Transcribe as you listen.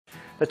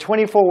The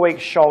 24-week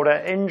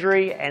shoulder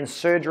injury and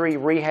surgery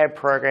rehab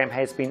program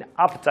has been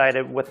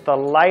updated with the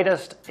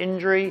latest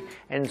injury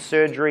and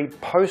surgery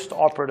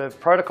post-operative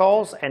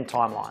protocols and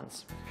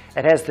timelines.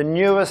 It has the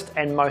newest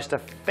and most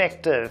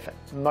effective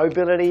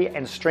mobility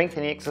and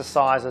strengthening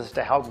exercises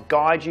to help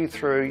guide you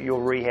through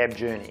your rehab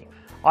journey.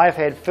 I have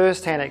had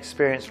first-hand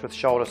experience with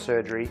shoulder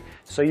surgery,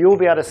 so you'll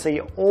be able to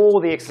see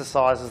all the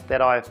exercises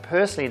that I have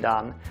personally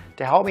done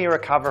to help me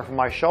recover from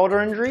my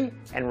shoulder injury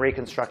and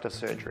reconstructive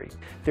surgery.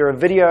 There are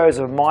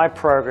videos of my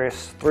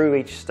progress through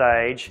each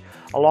stage,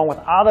 along with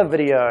other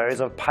videos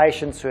of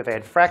patients who have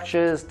had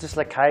fractures,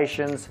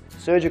 dislocations,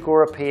 surgical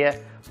repair,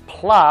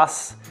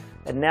 plus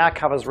it now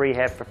covers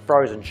rehab for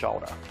frozen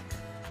shoulder.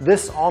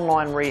 This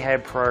online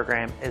rehab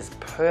program is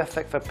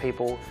perfect for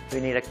people who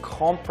need a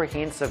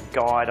comprehensive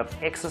guide of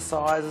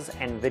exercises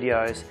and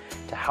videos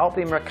to help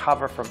them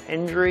recover from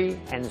injury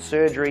and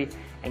surgery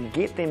and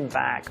get them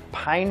back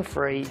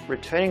pain-free,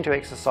 returning to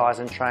exercise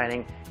and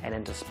training and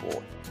into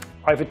sport.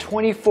 Over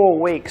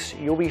 24 weeks,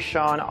 you'll be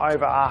shown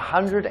over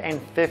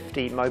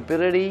 150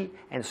 mobility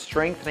and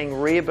strengthening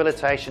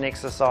rehabilitation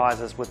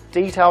exercises with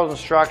detailed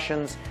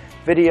instructions,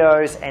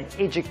 videos and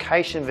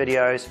education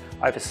videos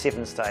over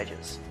 7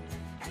 stages.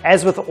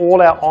 As with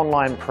all our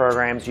online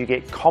programs, you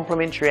get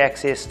complimentary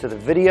access to the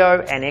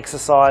video and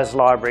exercise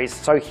libraries,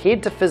 so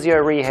head to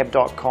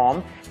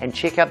PhysioREHAB.com and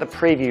check out the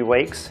preview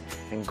weeks,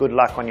 and good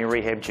luck on your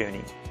rehab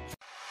journey.